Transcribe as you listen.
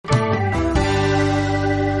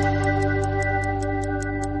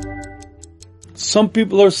Some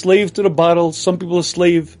people are slaves to the bottle, some people are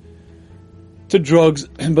slave to drugs,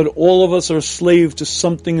 but all of us are a slave to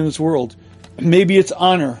something in this world. Maybe it's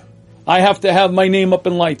honor. I have to have my name up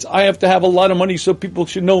in lights. I have to have a lot of money so people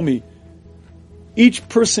should know me. Each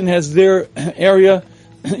person has their area.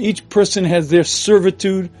 Each person has their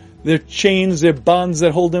servitude, their chains, their bonds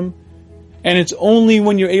that hold them. And it's only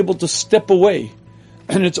when you're able to step away,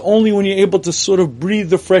 and it's only when you're able to sort of breathe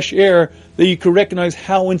the fresh air that you can recognize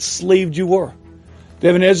how enslaved you were. The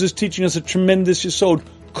Ibn Ezra is teaching us a tremendous yesod.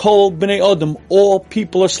 Kol b'nei Adam, all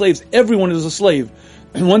people are slaves. Everyone is a slave.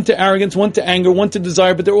 And one to arrogance, one to anger, one to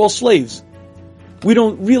desire, but they're all slaves. We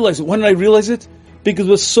don't realize it. When did I realize it? Because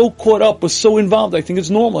we're so caught up, we're so involved. I think it's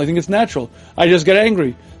normal. I think it's natural. I just get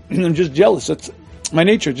angry. I'm just jealous. That's my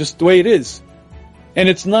nature, just the way it is. And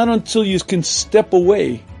it's not until you can step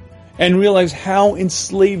away and realize how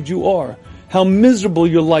enslaved you are, how miserable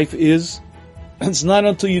your life is. It's not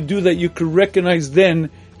until you do that you can recognize then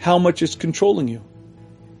how much it's controlling you.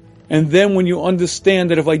 And then when you understand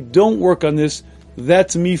that if I don't work on this,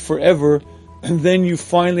 that's me forever, and then you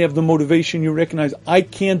finally have the motivation, you recognize, I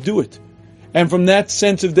can't do it. And from that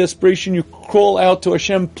sense of desperation, you crawl out to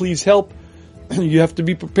Hashem, please help. You have to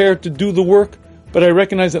be prepared to do the work, but I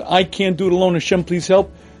recognize that I can't do it alone. Hashem, please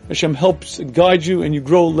help. Hashem helps guide you, and you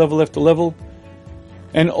grow level after level.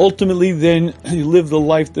 And ultimately then you live the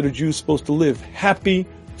life that a Jew is supposed to live. Happy,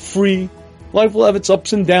 free. Life will have its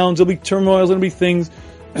ups and downs. There'll be turmoils, there'll be things.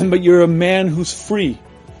 But you're a man who's free.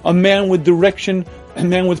 A man with direction. A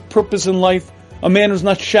man with purpose in life. A man who's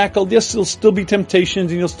not shackled. Yes, there'll still be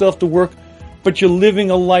temptations and you'll still have to work. But you're living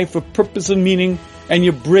a life of purpose and meaning. And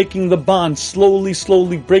you're breaking the bonds. Slowly,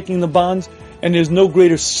 slowly breaking the bonds. And there's no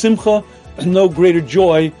greater simcha and no greater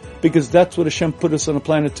joy. Because that's what Hashem put us on the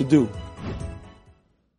planet to do.